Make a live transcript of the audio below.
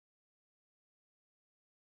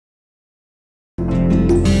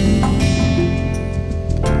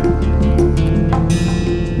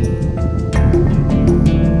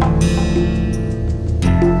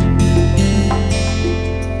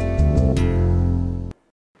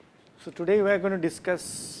So today we are going to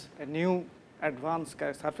discuss a new advanced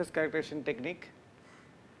surface characterization technique.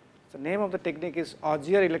 The name of the technique is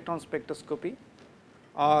Auger electron spectroscopy,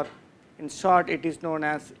 or in short it is known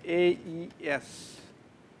as AES.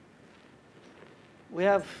 We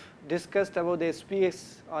have discussed about the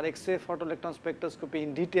SPX or X-ray photoelectron spectroscopy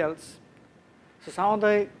in details. So some of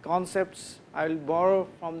the concepts I will borrow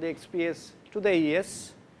from the XPS to the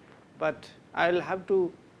AES, but I will have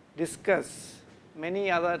to discuss many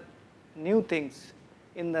other new things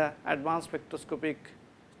in the advanced spectroscopic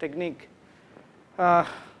technique. So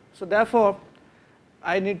therefore,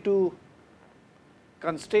 I need to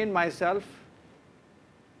constrain myself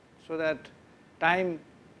so that time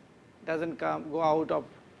does not go out of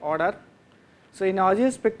order. So in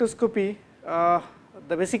Auger spectroscopy,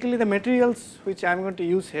 basically the materials which I am going to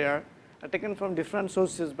use here are taken from different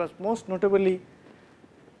sources, but most notably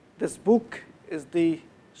this book is the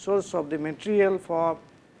source of the material for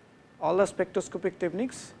all the spectroscopic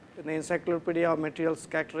techniques in the Encyclopedia of Materials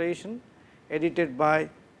Characterization, edited by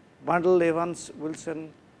Bundle, Evans,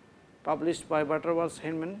 Wilson, published by Butterworth,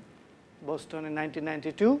 Hinman, Boston in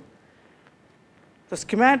 1992. The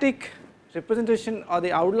schematic representation or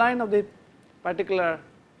the outline of the particular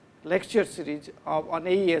lecture series on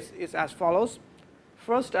AES is as follows.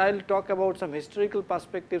 First, I will talk about some historical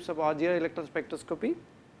perspectives of Auger electron spectroscopy,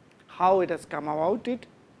 how it has come about it.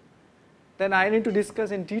 Then I need to discuss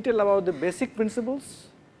in detail about the basic principles,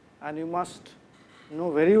 and you must know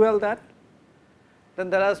very well that. Then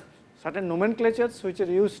there are certain nomenclatures which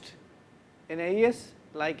are used in AES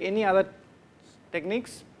like any other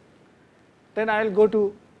techniques. Then I will go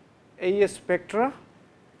to AES spectra,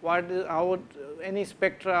 how any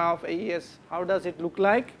spectra of AES, how does it look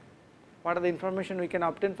like, what are the information we can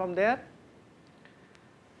obtain from there.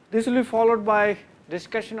 This will be followed by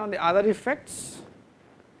discussion on the other effects.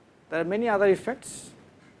 There are many other effects,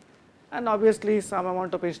 and obviously some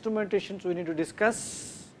amount of instrumentations we need to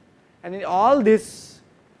discuss, and in all this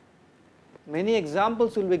many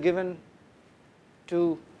examples will be given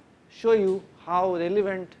to show you how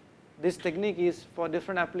relevant this technique is for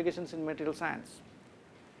different applications in material science.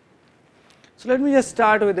 So let me just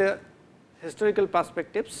start with the historical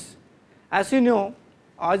perspectives. As you know,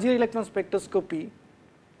 Auger electron spectroscopy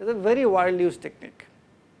is a very widely used technique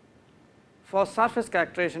for surface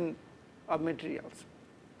characterization of materials.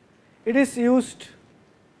 It is used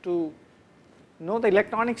to know the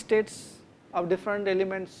electronic states of different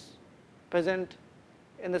elements present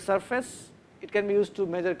in the surface. It can be used to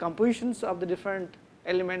measure compositions of the different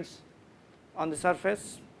elements on the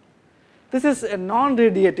surface. This is a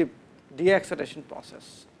non-radiative de-acceleration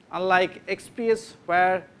process, unlike XPS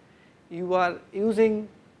where you are using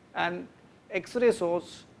an X-ray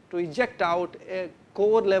source to eject out a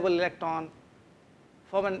core level electron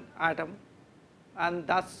from an atom, and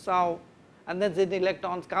that's how, and then the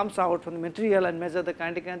electrons comes out from the material and measure the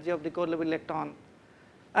kinetic energy of the core level electron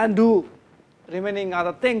and do remaining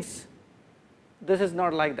other things. This is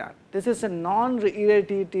not like that. This is a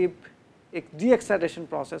non-irradiative de-excitation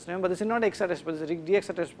process. Remember, this is not excitation, but this is a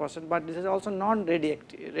de-excitation process, but this is also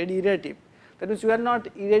non-irradiative. That means we are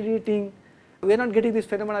not irradiating, we are not getting this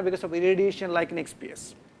phenomena because of irradiation like in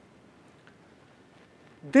XPS.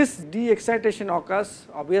 This de-excitation occurs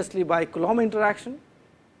obviously by Coulomb interaction,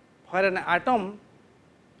 where an atom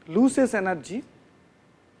loses energy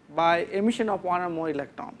by emission of one or more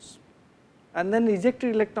electrons, and then the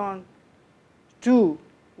ejected electron to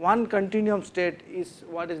one continuum state is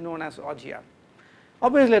what is known as Auger.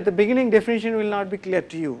 Obviously, at the beginning definition will not be clear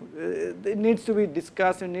to you. It needs to be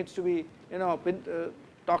discussed, it needs to be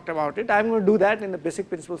talked about it. I am going to do that in the basic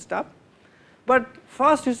principle stuff. But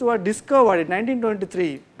first is was discovered in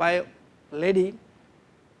 1923 by a lady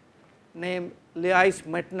named Louise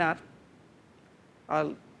Meitner,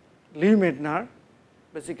 or Lee Meitner.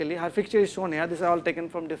 Basically, her picture is shown here. These are all taken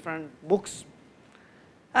from different books.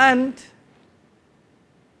 And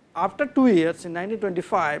after 2 years, in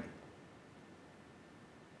 1925,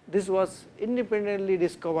 this was independently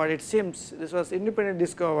discovered. It seems this was independently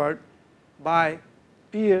discovered by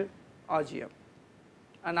Pierre Auger,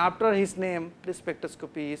 and after his name this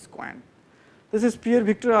spectroscopy is coined. This is Pierre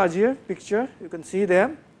Victor Auger picture, you can see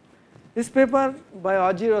there. This paper by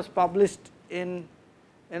Auger was published in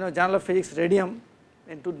Journal of Physics Radium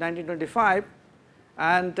in 1925,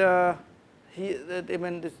 and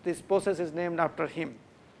this process is named after him.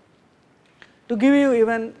 To give you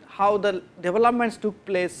even how the developments took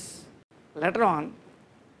place later on,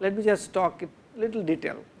 let me just talk in little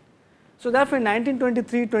detail. So therefore, in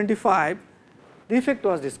 1923-25, the effect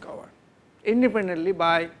was discovered independently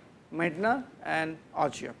by Meitner and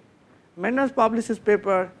Auger. Meitner published his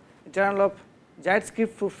paper in Journal of giant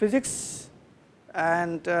script for physics,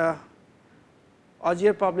 and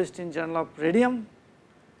Augier published in Journal of Radium.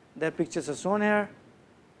 Their pictures are shown here,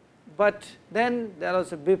 but then there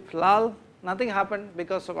was a brief lull. Nothing happened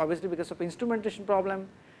because of, obviously because of instrumentation problem.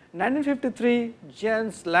 1953,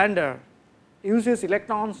 Jens Lander uses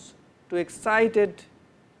electrons to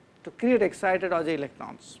create excited Auger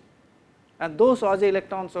electrons, and those Auger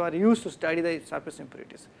electrons are used to study the surface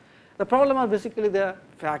impurities. The problem is basically the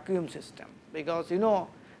vacuum system, because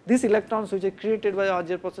these electrons which are created by the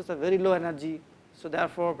Auger process are very low energy, so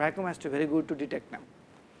therefore vacuum has to be very good to detect them,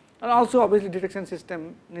 and also obviously detection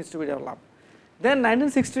system needs to be developed. Then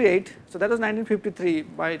 1968, so that was 1953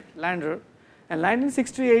 by Lander, and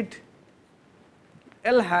 1968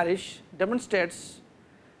 L. Harish demonstrates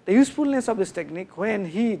the usefulness of this technique when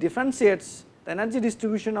he differentiates the energy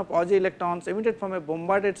distribution of Auger electrons emitted from a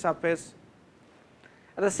bombarded surface.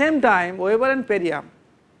 At the same time, Weber and Peria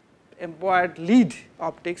employed lead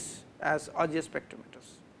optics as Auger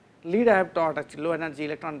spectrometers. Lead I have taught actually low energy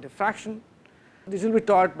electron diffraction. This will be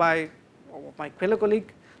taught by my fellow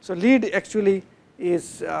colleague. So, lead actually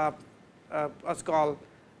is what's called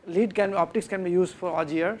lead optics can be used for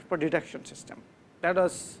Auger for detection system. That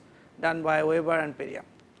was done by Weber and Peria.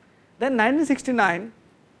 Then 1969,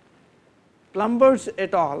 Plumbers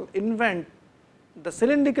et al. Invent the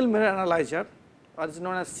cylindrical mirror analyzer, or is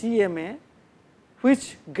known as CMA,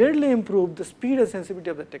 which greatly improved the speed and sensitivity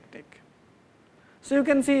of the technique. So, you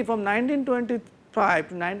can see from 1925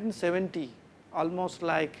 to 1970, almost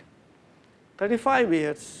like 35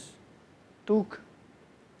 years took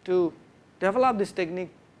to develop this technique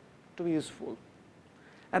to be useful,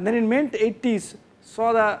 and then in mid 80s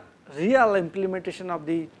saw the real implementation of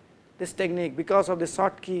this technique because of the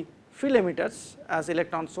Schottky field emitters as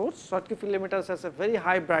electron source. Schottky field emitters has a very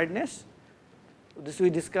high brightness. This we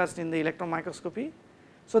discussed in the electron microscopy.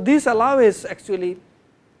 So, this allows actually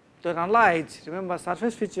to analyze, remember,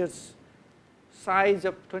 surface features size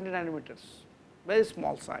of 20 nanometers, very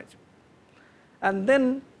small size. And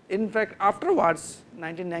then in fact afterwards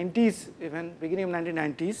 1990s, even beginning of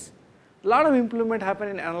 1990s, a lot of improvement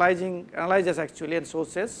happened in analyzers actually and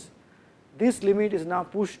sources. This limit is now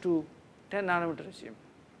pushed to 10 nanometer regime.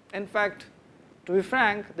 In fact, to be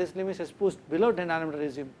frank, this limit is pushed below 10 nanometer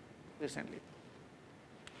regime recently.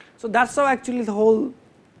 So, that is how actually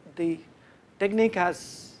the technique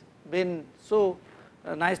has been so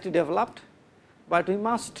nicely developed, but we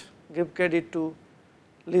must give credit to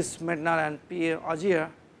Lis Meitner and Pierre Augier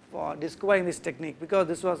for discovering this technique, because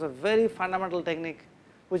this was a very fundamental technique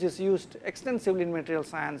which is used extensively in material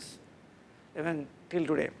science even till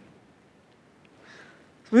today.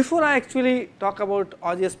 Before I actually talk about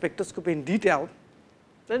Auger spectroscopy in detail,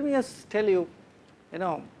 let me just tell you,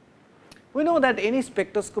 we know that any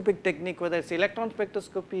spectroscopic technique, whether it is electron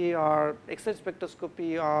spectroscopy or X-ray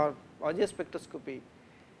spectroscopy or Auger spectroscopy,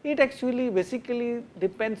 it actually basically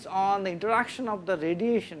depends on the interaction of the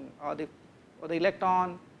radiation or the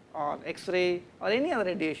electron or X-ray or any other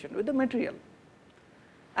radiation with the material.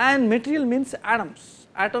 And material means atoms,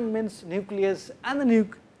 atom means nucleus and the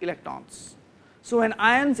electrons. So, when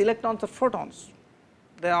ions, electrons or photons,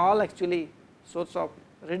 they are all actually source of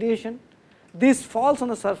radiation. This falls on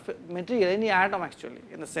the surface material, any atom actually,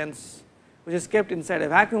 in the sense which is kept inside a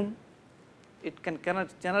vacuum. It can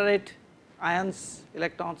generate ions,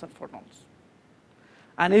 electrons and photons.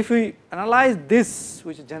 And if we analyze this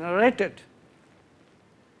which is generated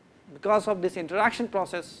because of this interaction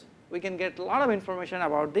process, we can get a lot of information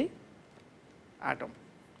about the atom.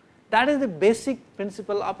 That is the basic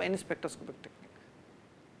principle of any spectroscopic technique,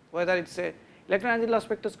 whether it is a electron energy loss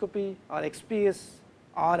spectroscopy or XPS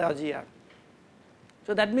or Auger.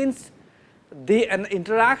 So, that means an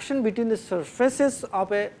interaction between the surfaces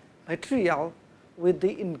of a material with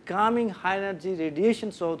the incoming high energy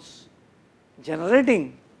radiation source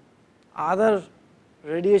generating other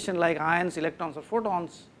radiation like ions, electrons or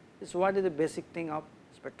photons is what is the basic thing of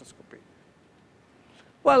spectroscopy.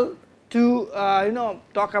 Well, to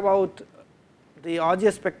talk about the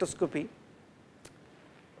Auger spectroscopy,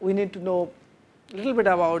 we need to know a little bit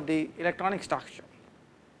about the electronic structure.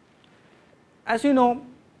 As you know,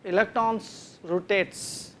 electrons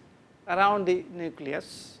rotates around the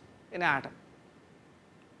nucleus in an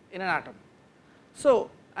atom.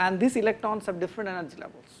 So, and these electrons have different energy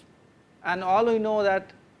levels, and all we know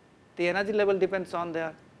that the energy level depends on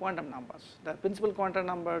their quantum numbers, the principal quantum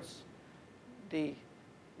numbers,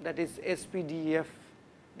 that is sp, df,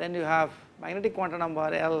 then you have magnetic quantum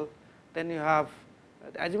number L, then you have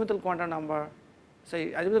the azimuthal quantum number,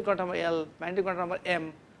 azimuthal quantum number L, magnetic quantum number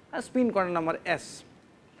M, and spin quantum number S.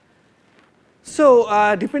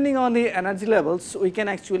 So, depending on the energy levels, we can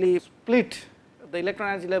actually split the electron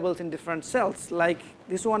energy levels in different cells, like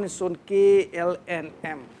this one is shown K, L, and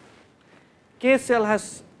M. K cell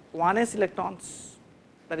has 1s electrons,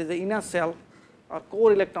 that is the inner cell or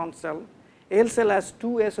core electron cell. L cell has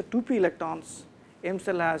 2s or 2p electrons. M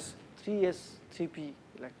cell has 3s, 3p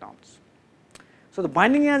electrons. So the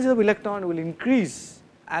binding energy of electron will increase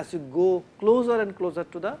as you go closer and closer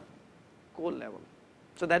to the core level.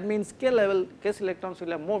 So that means K level, K electrons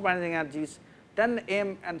will have more binding energies than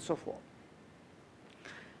M and so forth.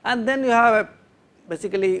 And then you have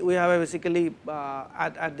basically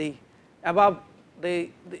at the above the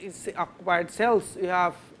occupied cells, you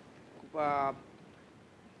have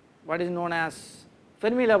what is known as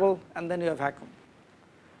Fermi level, and then you have vacuum.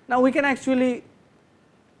 Now we can actually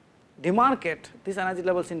demarcate these energy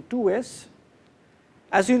levels in two ways.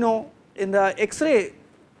 As you know, in the X-ray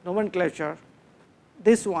nomenclature,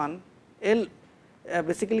 this one L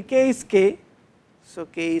basically K is K, so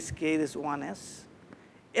K is K, this 1s.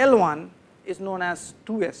 L1 is known as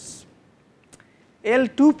 2s.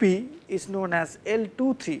 L2p is known as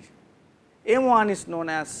L23. M1 is known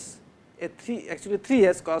as a 3, actually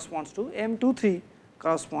 3s corresponds to M23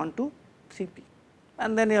 correspond to 3p,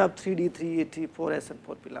 and then you have 3d, 3e, 3, 4s and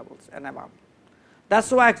 4p levels and above. That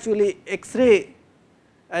is why actually X-ray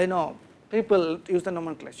people use the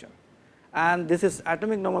nomenclature, and this is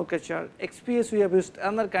atomic nomenclature. XPS we have used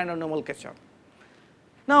another kind of nomenclature.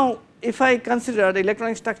 Now if I consider the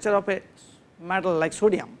electronic structure of a metal like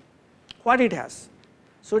sodium, what it has?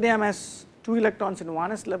 Sodium has 2 electrons in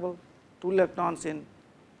 1s level, 2 electrons in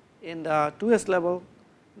the 2s level,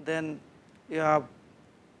 then you have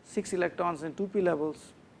 6 electrons in 2p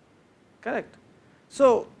levels, correct.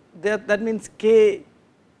 So that means K,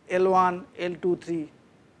 L1, L2, 3,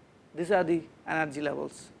 these are the energy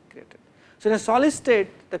levels created. So in a solid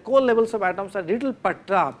state, the core levels of atoms are little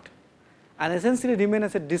perturbed and essentially remain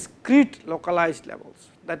as a discrete localized levels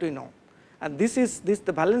that we know. And this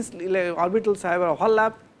the valence orbitals however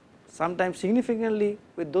overlap sometimes significantly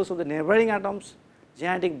with those of the neighboring atoms,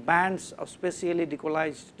 genetic bands of spatially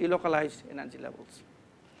delocalized energy levels.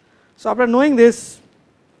 So after knowing this,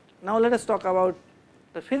 now let us talk about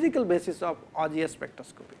the physical basis of OGS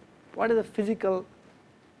spectroscopy. What is the physical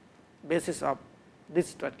basis of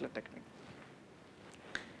this particular technique?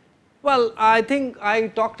 Well, I think I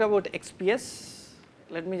talked about XPS.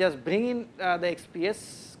 Let me just bring in the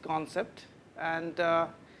XPS concept, and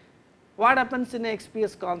what happens in the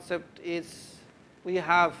XPS concept is we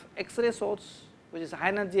have X-ray source, which is high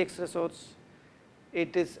energy X-ray source.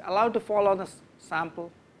 It is allowed to fall on a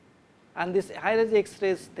sample, and this high energy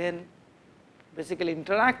X-rays then basically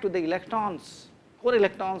interact with the electrons, core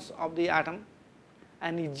electrons of the atom,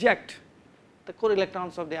 and eject the core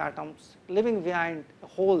electrons of the atoms, leaving behind a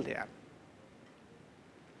hole there.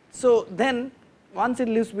 So then once it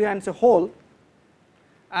leaves behind a hole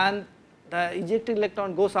and the ejected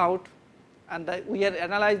electron goes out, and we have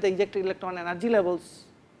analyzed the ejected electron energy levels,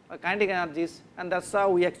 kinetic energies, and that is how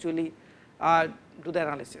we actually do the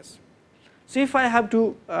analysis. So if I have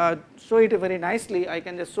to show it very nicely, I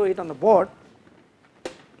can just show it on the board.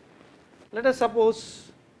 Let us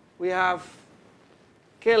suppose we have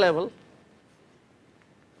K level,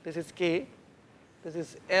 this is K, this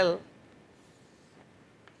is L,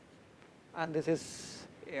 and this is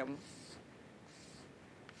M.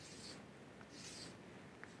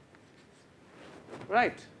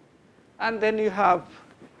 Right, and then you have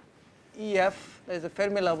EF, that is the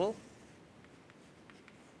Fermi level,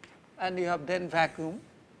 and you have then vacuum,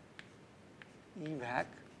 EVAC.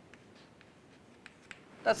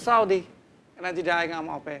 That is how the energy diagram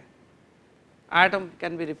of a atom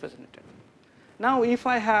can be represented. Now if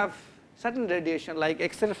I have certain radiation like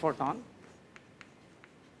X-ray photon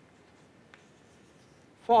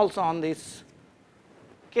falls on these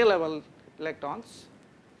K level electrons,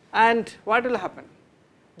 and what will happen?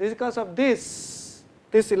 Because of these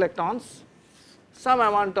electrons, some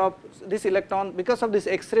amount of this electron, because of this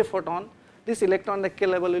X-ray photon, this electron at K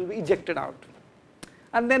level will be ejected out,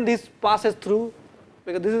 and then this passes through,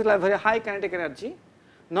 because this is like very high kinetic energy.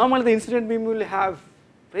 Normally the incident beam will have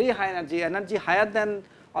very high energy higher than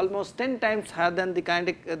almost 10 times higher than the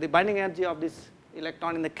the binding energy of this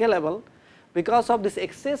electron in the K level. Because of this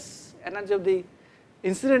excess energy of the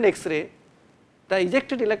incident X-ray, the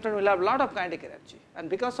ejected electron will have a lot of kinetic energy, and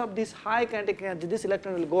because of this high kinetic energy, this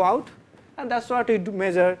electron will go out, and that is what we do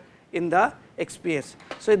measure in the XPS.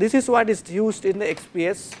 So this is what is used in the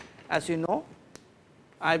XPS, as you know.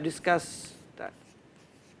 I have discussed that.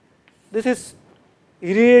 This is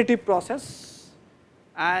irradiative process,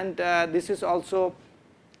 and this is also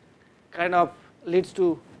kind of leads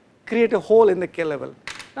to create a hole in the K level.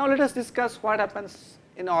 Now let us discuss what happens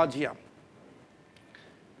in OGM.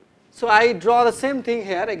 So I draw the same thing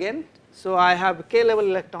here again. So I have k level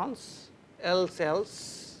electrons, L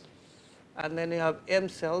cells, and then you have M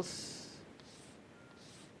cells,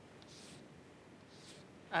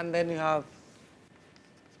 and then you have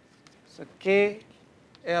so K,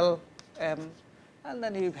 L, M, and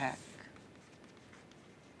then you have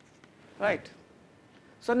right.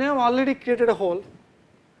 So now I have already created a hole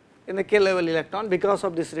in the k level electron because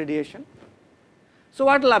of this radiation. So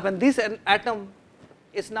what will happen? This atom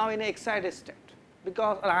is now in an excited state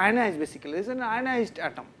because or ionized basically. This is an ionized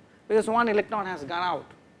atom because one electron has gone out.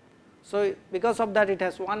 So because of that it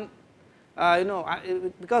has one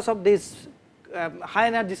because of this high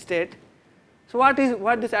energy state. So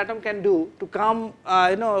what this atom can do to come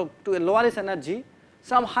to a lowest energy,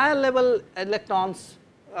 some higher level electrons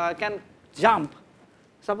can jump.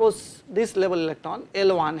 Suppose this level electron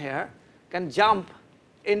L1 here can jump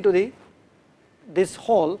into this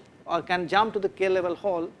hole or can jump to the k level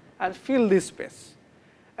hole and fill this space.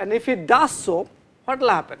 And if it does so, what will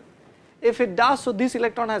happen? If it does so, this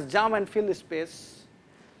electron has jumped and filled the space.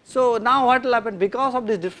 So now what will happen? Because of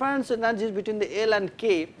this difference energies between the L and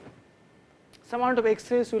K, some amount of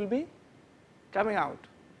X-rays will be coming out,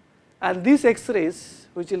 and these X-rays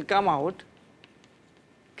which will come out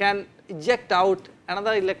can eject out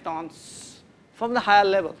another electrons from the higher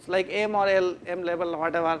levels like M or L, M level or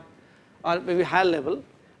whatever, or maybe higher level,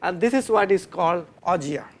 and this is what is called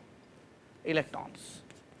Auger electrons,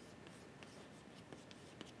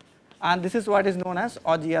 and this is what is known as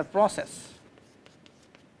Auger process.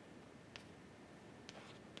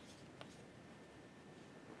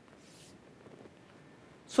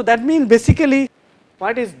 So that means basically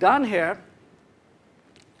what is done here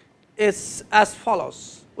is as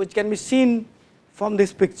follows, which can be seen from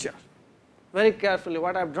this picture very carefully.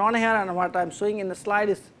 What I have drawn here and what I am showing in the slide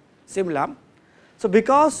is similar. So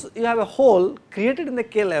because you have a hole created in the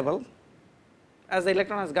k level as the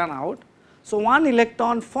electron has gone out, so one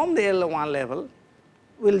electron from the L1 level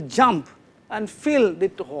will jump and fill the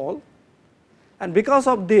hole, and because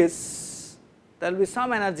of this there will be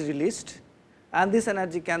some energy released, and this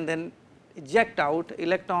energy can then eject out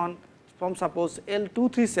electron from suppose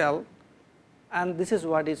L23 cell, and this is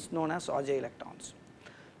what is known as Auger electrons.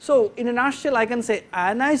 So in a nutshell I can say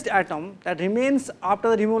ionized atom that remains after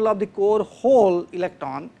the removal of the core hole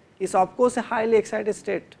electron is of course a highly excited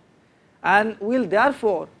state, and will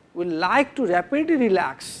therefore like to rapidly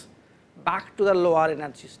relax back to the lower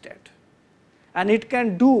energy state, and it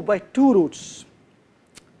can do by two routes.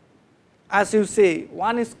 As you say,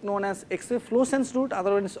 one is known as X-ray fluorescence route,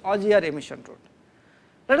 other one is Auger emission route.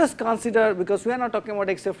 Let us consider, because we are not talking about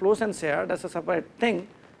X-ray fluorescence here, that is a separate thing,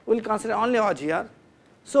 we will consider only Auger.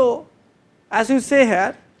 So as you say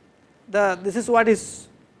here, this is what is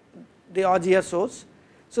the Auger source.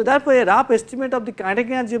 So therefore a rough estimate of the kinetic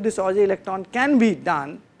energy of this Auger electron can be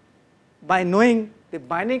done by knowing the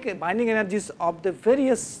binding energies of the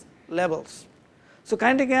various levels. So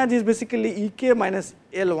kinetic energy is basically Ek minus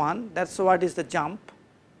L1, that is what is the jump,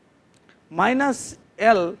 minus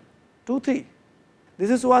L23.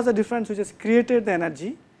 This was the difference which has created the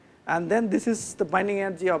energy, and then this is the binding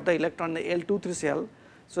energy of the electron, the L23 cell.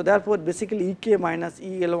 So therefore basically Ek minus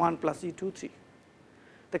EL1 plus E23.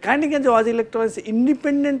 The kinetic energy of Auger electron is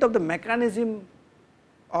independent of the mechanism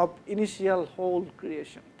of initial hole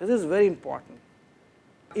creation. This is very important.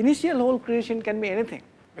 Initial hole creation can be anything.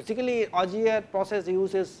 Basically Auger process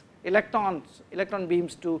uses electron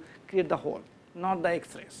beams to create the hole, not the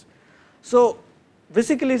X-rays. So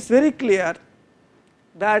basically it is very clear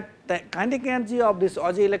that the kinetic energy of this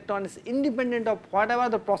Auger electron is independent of whatever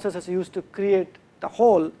the process is used to create the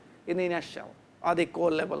hole in the inner shell or the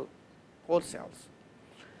core level core cells.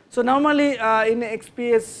 So normally in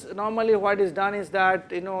XPS, normally what is done is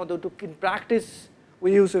that in practice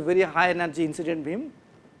we use a very high energy incident beam,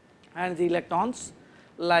 and the electrons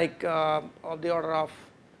like of the order of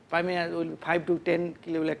 5 to 10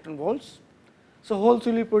 kilo electron volts. So holes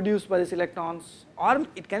will be produced by these electrons, or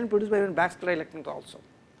it can be produced by even backscatter electrons also.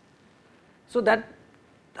 So that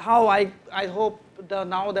how I hope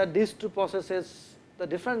now that these two processes, the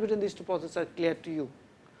difference between these two processes are clear to you.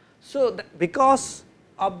 So because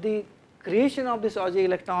of the creation of this Auger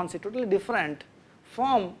electrons is totally different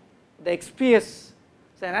from the XPS,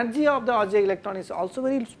 the energy of the Auger electron is also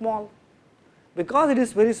very small. Because it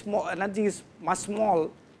is very small, energy is much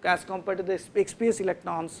small as compared to the XPS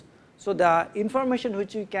electrons. So the information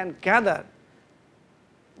which you can gather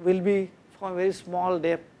will be from very small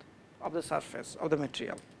depth of the surface of the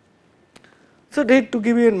material. So to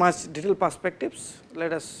give you in much detailed perspectives,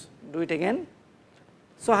 let us do it again.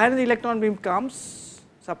 So here the electron beam comes,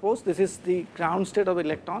 suppose this is the ground state of the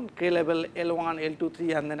electron, K level L1, L2,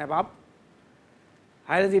 3 and then above.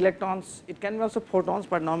 Higher the electrons, it can be also photons,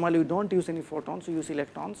 but normally we do not use any photons, we use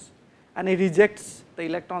electrons, and it rejects the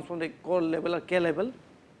electrons from the core level or K level,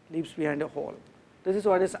 leaves behind a hole. This is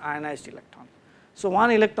what is ionized electron. So,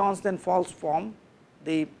 one electrons then falls from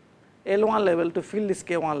the L1 level to fill this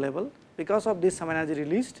K1 level. Because of this, some energy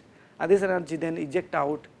released, and this energy then eject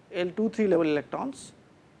out L2, 3 level electrons,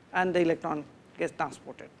 and the electron gets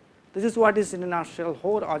transported. This is what is in a nutshell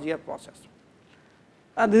whole Auger process.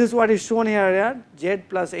 And this is what is shown here, Z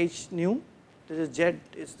plus H nu. This is Z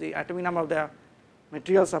is the atomic number of the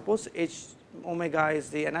material, suppose H omega is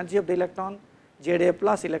the energy of the electron, ZA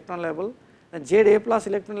plus electron level, and ZA plus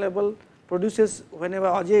electron level produces whenever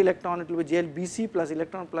Auger electron, it will be ZLBC plus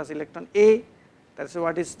electron A, that is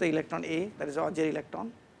what is the electron A, that is Auger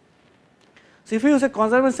electron. So, if you use a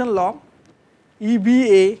conservation law,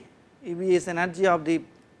 EBA is energy of the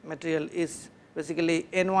material is basically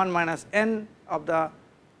N1 minus N of the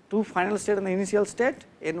two final state and the initial state,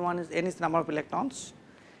 N1 is N is the number of electrons.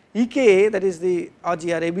 EKA, that is the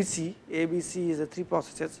Auger ABC is the three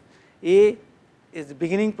processes, A is the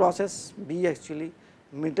beginning process, B actually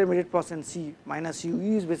intermediate process, and C minus U.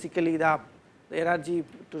 U is basically the energy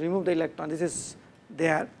to remove the electron, this is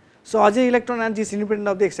there. So, Auger electron energy is independent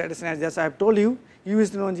of the excitation energy, as I have told you. U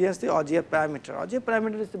is known as the Auger parameter. Auger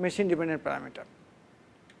parameter is the machine dependent parameter.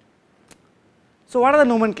 So, what are the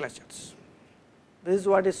nomenclatures? This is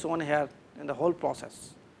what is shown here in the whole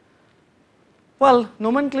process. Well,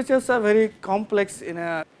 nomenclatures are very complex in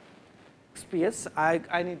a XPS.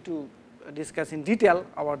 I need to discuss in detail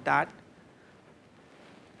about that.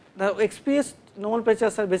 The XPS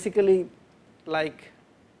nomenclatures are basically like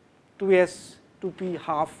 2s, 2p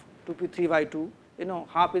half, 2p 3 by 2. You know,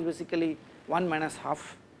 half is basically 1 minus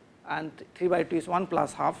half, and 3 by 2 is 1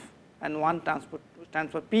 plus half, and 1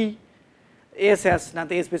 stands for p. ASS, now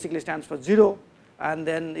the S basically stands for 0, and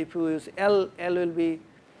then if you use L will be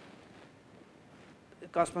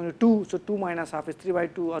corresponding to 2, so 2 minus half is 3 by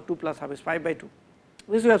 2, or 2 plus half is 5 by 2.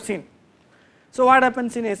 This we have seen. So, what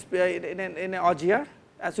happens in Auger?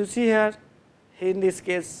 As you see here, in this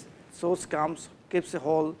case, source comes, keeps a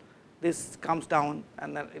hole, this comes down,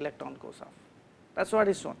 and the electron goes off. That is what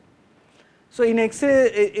is shown. So, in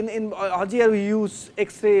X-ray, in Auger we use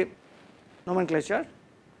X-ray nomenclature.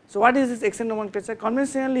 So, what is this X-ray nomenclature?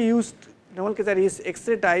 Conventionally used nomenclature is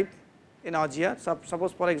X-ray type in Auger.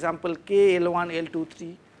 Suppose for example, K L1 L2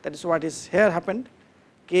 3, that is what is here happened,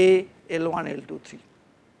 K L1 L2 3.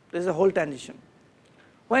 This is a whole transition.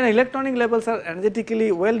 When electronic levels are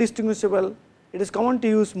energetically well distinguishable, it is common to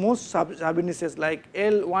use most sub-indices like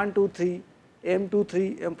L1 2 3, M2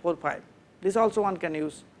 3, M4 5. This also one can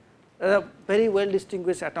use. Very well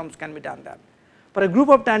distinguished atoms can be done there. For a group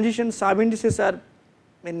of transitions, sub-indices are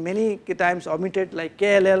in many times omitted like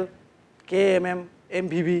KLL, KMM,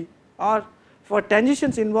 MVV, or for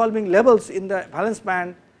transitions involving levels in the valence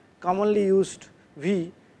band, commonly used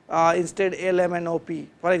V instead LM and OP,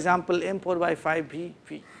 for example M4 by 5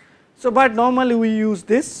 V. So, but normally we use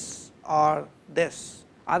this or this,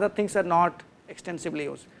 other things are not extensively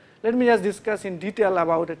used. Let me just discuss in detail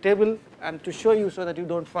about a table and to show you so that you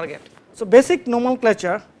do not forget. So, basic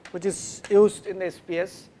nomenclature which is used in the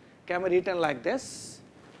SPS can be written like this.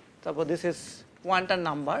 Suppose this is quantum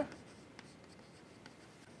number,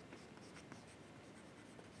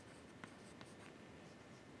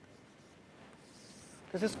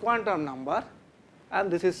 this is quantum number,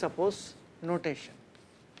 and this is suppose notation.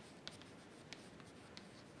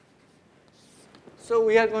 So,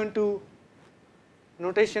 we are going to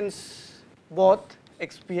notations both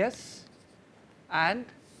XPS and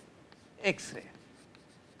X-ray,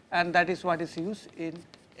 and that is what is used in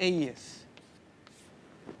AES,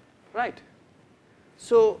 right.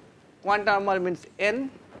 So, quantum number means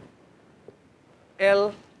N,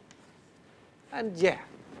 L and J,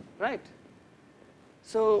 right.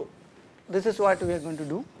 So, this is what we are going to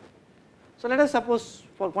do. So, let us suppose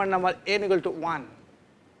for quantum number N equal to 1,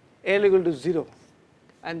 L equal to 0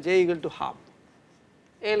 and J equal to half.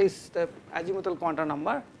 L is the azimuthal quantum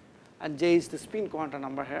number and J is the spin quantum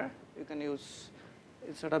number here. You can use,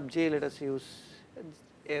 instead of J, let us use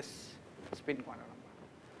S, spin quantum number.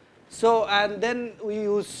 So, and then we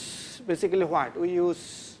use basically what? We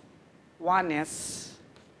use 1s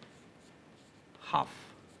half.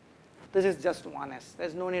 This is just 1s, there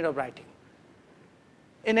is no need of writing.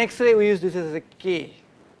 In X-ray we use this as a K.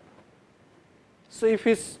 So, if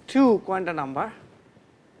it is 2 quantum number,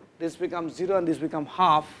 this becomes 0 and this becomes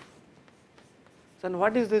half. So, and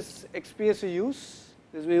what is this XPS we use?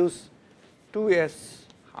 This we use 2s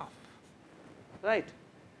half, right.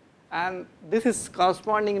 and this is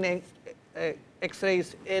corresponding in X-ray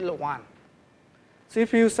is L1. So,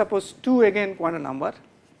 if you suppose 2 again quantum number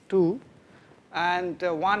 2 and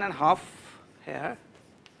 1.5 here.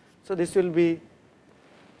 So, this will be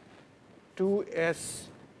 2s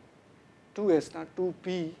not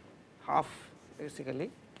 2p half basically,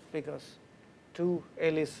 because 2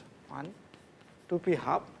 L is 1, 2p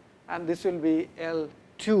half, and this will be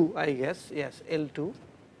L2 I guess, yes L2,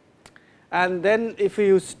 and then if we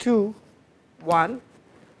use 2 1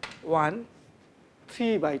 1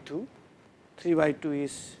 3 by 2, 3 by 2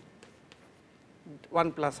 is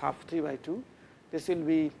 1 plus half 3 by 2, this will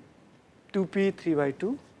be 2p 3 by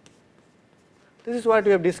 2. This is what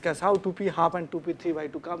we have discussed, how 2p half and 2p 3 by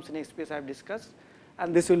 2 comes in XPS I have discussed,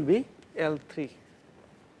 and this will be L3,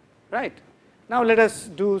 right. Now, let us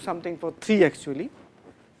do something for 3 actually.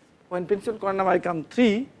 When principal quantum number become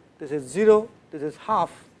 3, this is 0, this is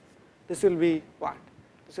half, this will be what?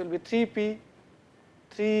 This will be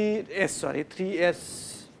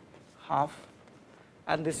 3s half,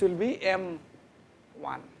 and this will be M1.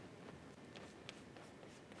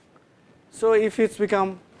 So, if it has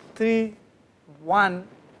become 3 1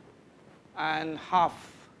 and half,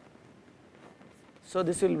 so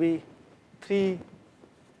this will be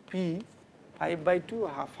 3p 5 by 2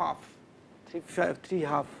 half 3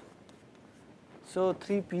 half. So,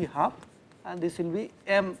 3p half, and this will be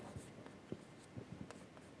M2.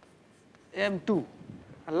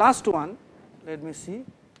 And last one, let me see,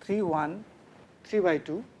 3 1 3 by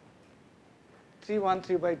 2, 3 1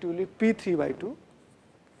 3 by 2 will be p 3 by 2,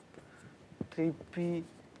 3p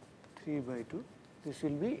 3 by 2, this will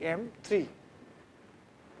be M3,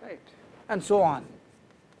 right, and so on.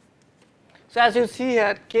 So, as you see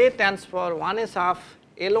here, K stands for 1s half,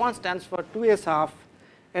 L1 stands for 2s half,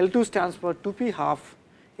 L2 stands for 2p half,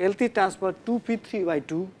 L3 stands for 2p 3 by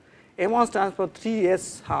 2, M1 stands for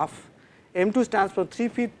 3s half, M2 stands for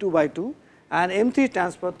 3p 2 by 2, and M3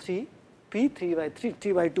 stands for 3p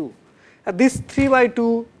 3 by 2. This 3 by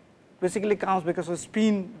 2 basically comes because of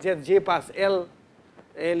spin j pass L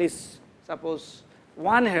is suppose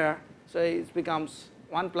 1 here, so it becomes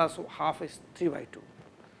 1 plus half is 3 by 2.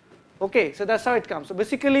 Okay, so that's how it comes. So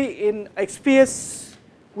basically in XPS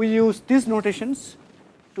we use these notations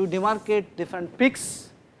to demarcate different peaks.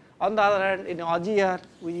 On the other hand, in OGR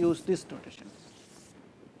we use this notation.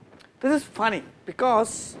 This is funny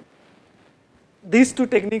because these two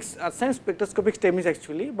techniques are same spectroscopic techniques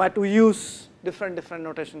actually, but we use different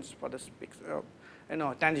notations for this peaks,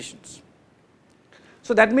 transitions.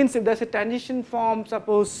 So that means if there is a transition form,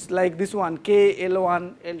 suppose like this one K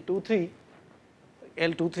L1 L23,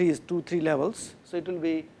 L23 is 2-3 levels, so it will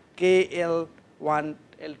be K L1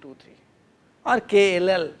 L23 or K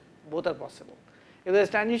LL, both are possible. If there is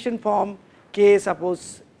transition form K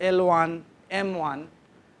suppose L1 M1,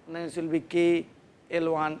 then it will be K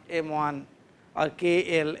L1 M1 or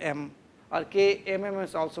K LM or K MM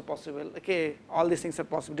is also possible. Okay, all these things are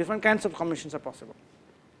possible, different kinds of combinations are possible.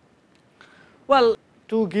 Well,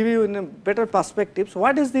 to give you in a better perspective, so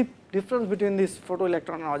what is the difference between this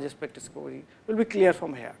photoelectron and OGS spectroscopy will be clear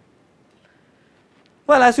from here.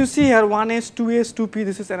 Well, as you see here, 1s, 2s, 2p,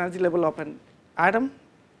 this is energy level of an atom.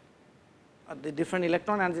 At the different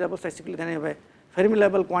electron energy levels, basically then you have a Fermi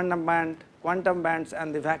level quantum band, quantum bands,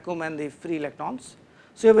 and the vacuum and the free electrons.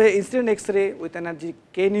 So you have an incident X-ray with energy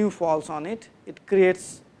k nu falls on it. It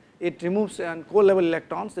removes core level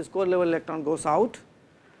electrons. This core level electron goes out.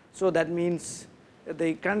 So that means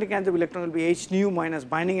the kinetic energy of electron will be h nu minus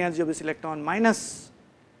binding energy of this electron minus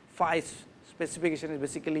phi. Specification is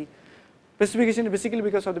basically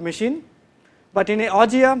because of the machine. But in a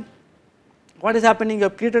OGM, what is happening? You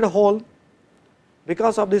have created a hole.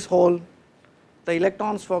 Because of this hole, the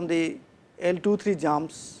electrons from the L23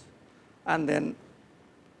 jumps, and then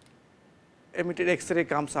emitted X-ray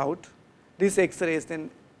comes out. This X-rays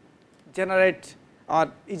then generate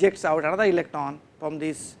or ejects out another electron from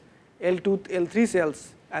these L3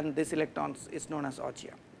 cells, and this electrons is known as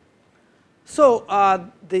OGM. So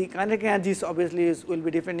the kinetic energies obviously will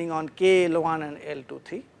be depending on K L1 and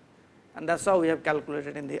L23, and that's how we have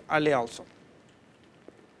calculated in the earlier also.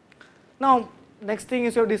 Now next thing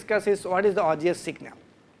is to discuss is what is the OGS signal,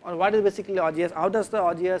 or what is basically OGS, how does the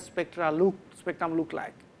OGS spectrum look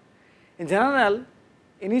like. In general,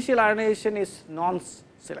 initial ionization is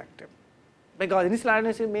non-selective, because initial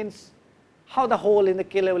ionization means how the hole in the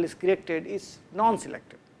K level is created is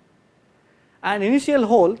non-selective, and initial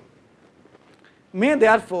hole may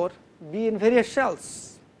therefore be in various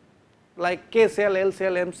shells like K cell, L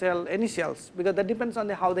cell, M cell, any shells, because that depends on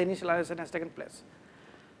how the initial ionization has taken place.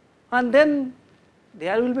 And then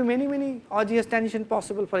there will be many OGS transition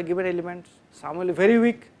possible for a given element. Some will be very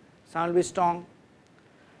weak, some will be strong.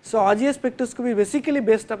 So RGS spectroscopy is basically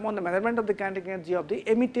based upon the measurement of the kinetic energy of the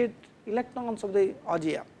emitted electrons of the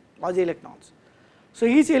RGA electrons. So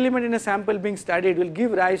each element in a sample being studied will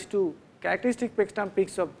give rise to characteristic spectrum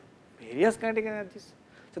peaks of various kinetic energies.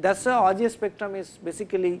 So that is how RGS spectrum is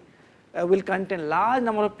basically will contain large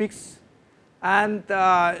number of peaks, and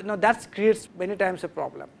that creates many times a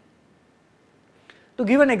problem. To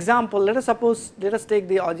give an example, let us take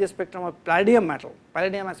the RGS spectrum of palladium metal.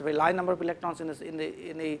 Palladium has a very large number of electrons in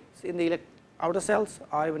the outer cells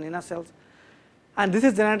or even inner cells, and this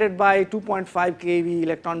is generated by 2.5 keV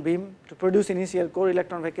electron beam to produce initial core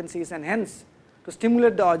electron vacancies, and hence to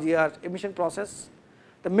stimulate the RGR emission process.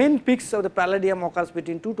 The main peaks of the palladium occurs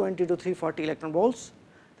between 220 to 340 electron volts.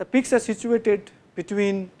 The peaks are situated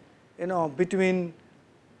between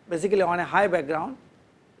basically on a high background.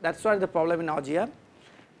 That is why the problem in RGR.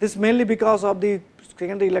 This mainly because of the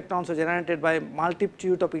secondary electrons are generated by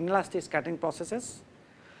multitude of inelastic scattering processes.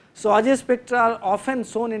 So RGS spectra are often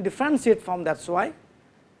shown in differentiate form, that is why,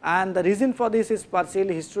 and the reason for this is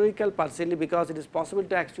partially historical, partially because it is possible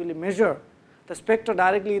to actually measure the spectra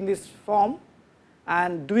directly in this form,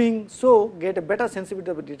 and doing so get a better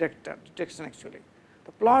sensitivity of detection actually.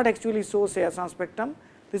 The plot actually shows a S1 spectrum.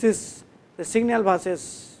 This is the signal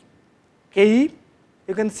versus Ke.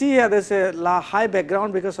 You can see here there is a high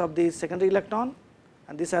background because of the secondary electron,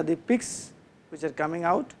 and these are the peaks which are coming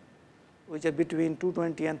out, which are between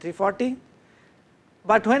 220 and 340.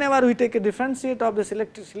 But whenever we take a differentiate of this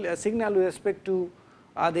electric signal with respect to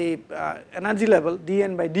the energy level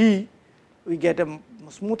dN by d, we get a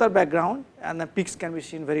smoother background and the peaks can be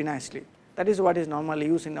seen very nicely. That is what is normally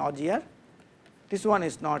used in RGR. This one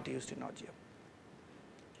is not used in RGR.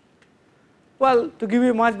 Well, to give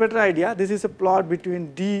you a much better idea, this is a plot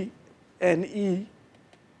between D and E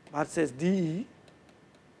versus DE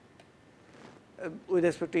with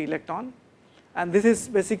respect to electron, and this is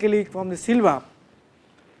basically from the silver.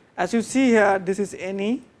 As you see here, this is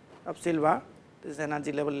Ne of silver, this is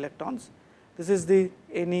energy level electrons, this is the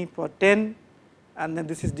Ne for 10, and then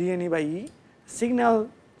this is dNe by E. Signals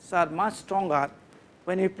are much stronger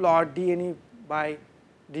when you plot dNe by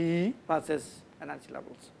dE versus energy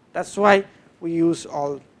levels. That is why we use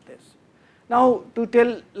all this. Now to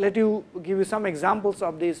give you some examples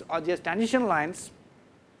of these RGS transition lines.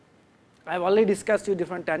 I have already discussed you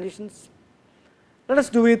different transitions. Let us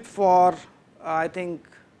do it for I think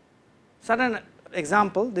certain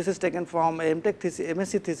example. This is taken from a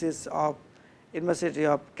MSc thesis of University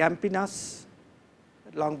of Campinas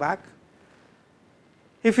long back.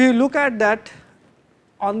 If you look at that,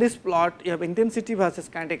 on this plot you have intensity versus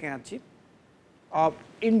kinetic energy of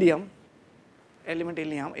indium, element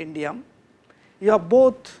indium. You have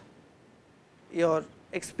both your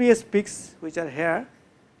XPS peaks which are here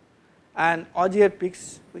and RGR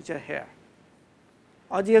peaks which are here.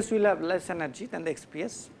 RGS will have less energy than the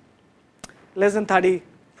XPS, less than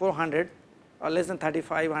 3400 or less than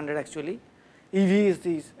 3500 actually. EV is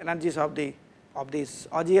the energies of this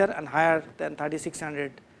RGR and higher than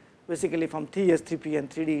 3600 basically from 3s, 3p and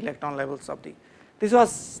 3d electron levels of the. This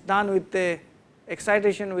was done with the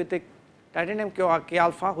excitation with the titanium K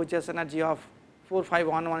alpha, which has energy of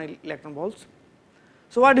 4511 electron volts.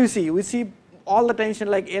 So what do we see? We see all the transition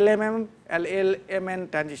like LMM, LMN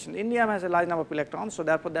transition. Indium has a large number of electrons, so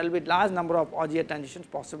therefore there will be large number of RGR transitions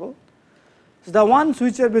possible. So the ones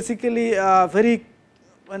which are basically very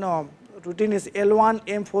routine is L1,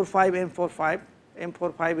 M45, M45.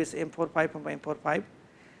 M45 is M45 from M45,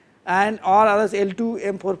 and all others L2,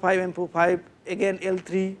 M45, M45, again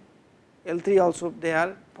L3 also they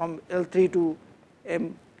are from L3 to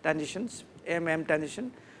M transitions, MM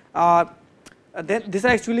transition. Then this is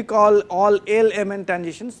actually called all LMN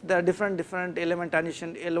transitions. There are different element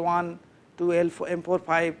transition L1 to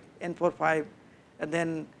M45, N45, and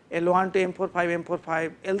then L1 to M45,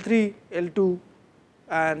 M45, L3, L2,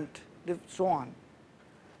 and so on.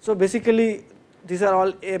 So basically these are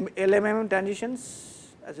all LMM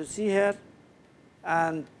transitions as you see here,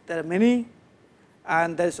 and there are many,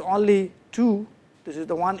 and there is only two. This is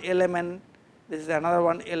the one LMN, this is another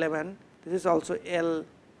one LMN, this is also LMM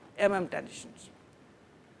transitions.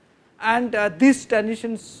 And these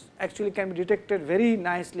transitions actually can be detected very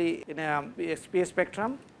nicely in a XPS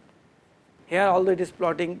spectrum. Here although it is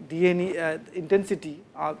plotting dNe intensity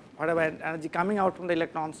or whatever energy coming out from the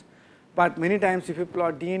electrons, but many times if you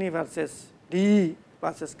plot dNe versus dE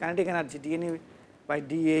versus kinetic energy, dNe by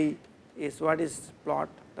dA is what is plot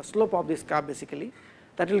the slope of this curve basically,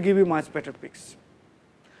 that will give you much better peaks.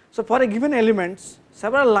 So for a given elements,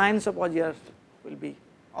 several lines of RGR will be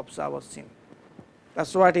observed or seen. That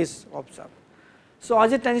is what is observed. So,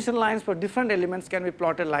 Auger transition lines for different elements can be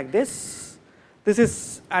plotted like this. This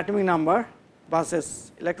is atomic number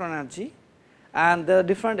versus electron energy, and there are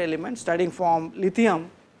different elements starting from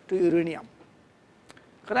lithium to uranium,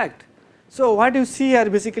 correct. So, what you see here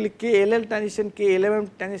basically KLL transition,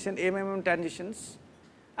 KLMM transition, MMM transitions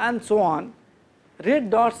and so on.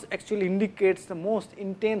 Red dots actually indicates the most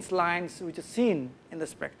intense lines which are seen in the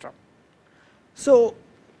spectrum. So,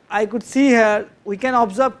 I could see here we can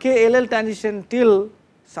observe KLL transition till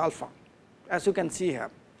sulfur, as you can see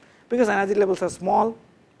here, because energy levels are small,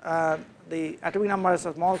 the atomic numbers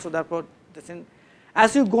are small. So, therefore,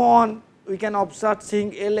 as you go on we can observe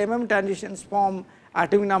seeing LMM transitions from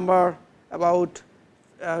atomic number about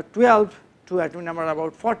 12 to atomic number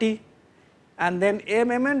about 40, and then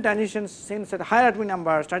MMN transitions since at higher atomic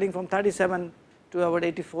number starting from 37 to about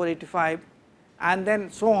 84, 85, and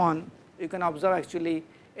then so on. You can observe actually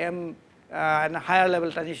and higher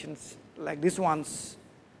level transitions like these ones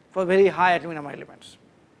for very high atomic number elements.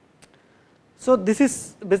 So, this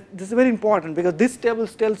is very important, because this table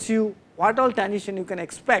tells you what all transition you can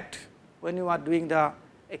expect when you are doing the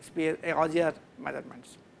Auger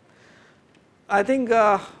measurements. I think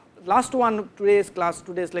last one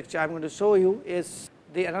today's lecture I am going to show you is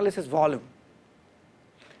the analysis volume.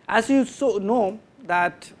 As you know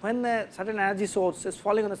that when a certain energy source is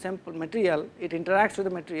falling on the sample material, it interacts with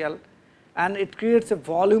the material and it creates a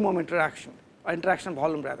volume of interaction, or interaction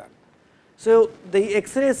volume rather. So, the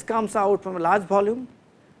X-rays comes out from a large volume,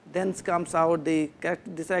 then comes out these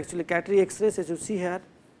are actually Category X-rays as you see here,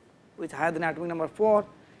 which higher than atomic number 4.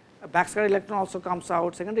 A backscatter electron also comes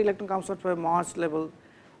out, secondary electron comes out from a mass level.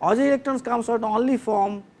 Auger electrons comes out only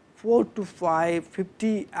from 4 to 5,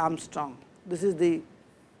 50 Armstrong. This is the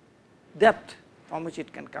depth from which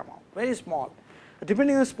it can come out, very small.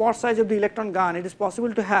 Depending on the spot size of the electron gun, it is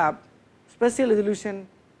possible to have spatial resolution,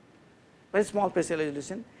 very small spatial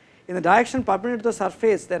resolution. In the direction perpendicular to the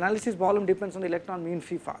surface, the analysis volume depends on the electron mean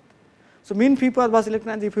free path. So, mean free path versus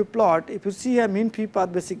electron energy, if you plot, if you see a mean free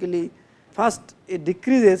path, basically first it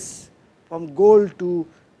decreases from gold to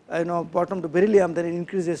bottom to beryllium, then it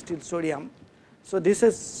increases till sodium. So, this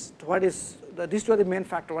is what is these two are the main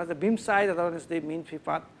factor. One is the beam size, other one is the mean free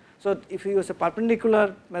path. So, if you use a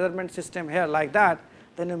perpendicular measurement system here like that,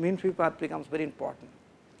 then your mean free path becomes very important.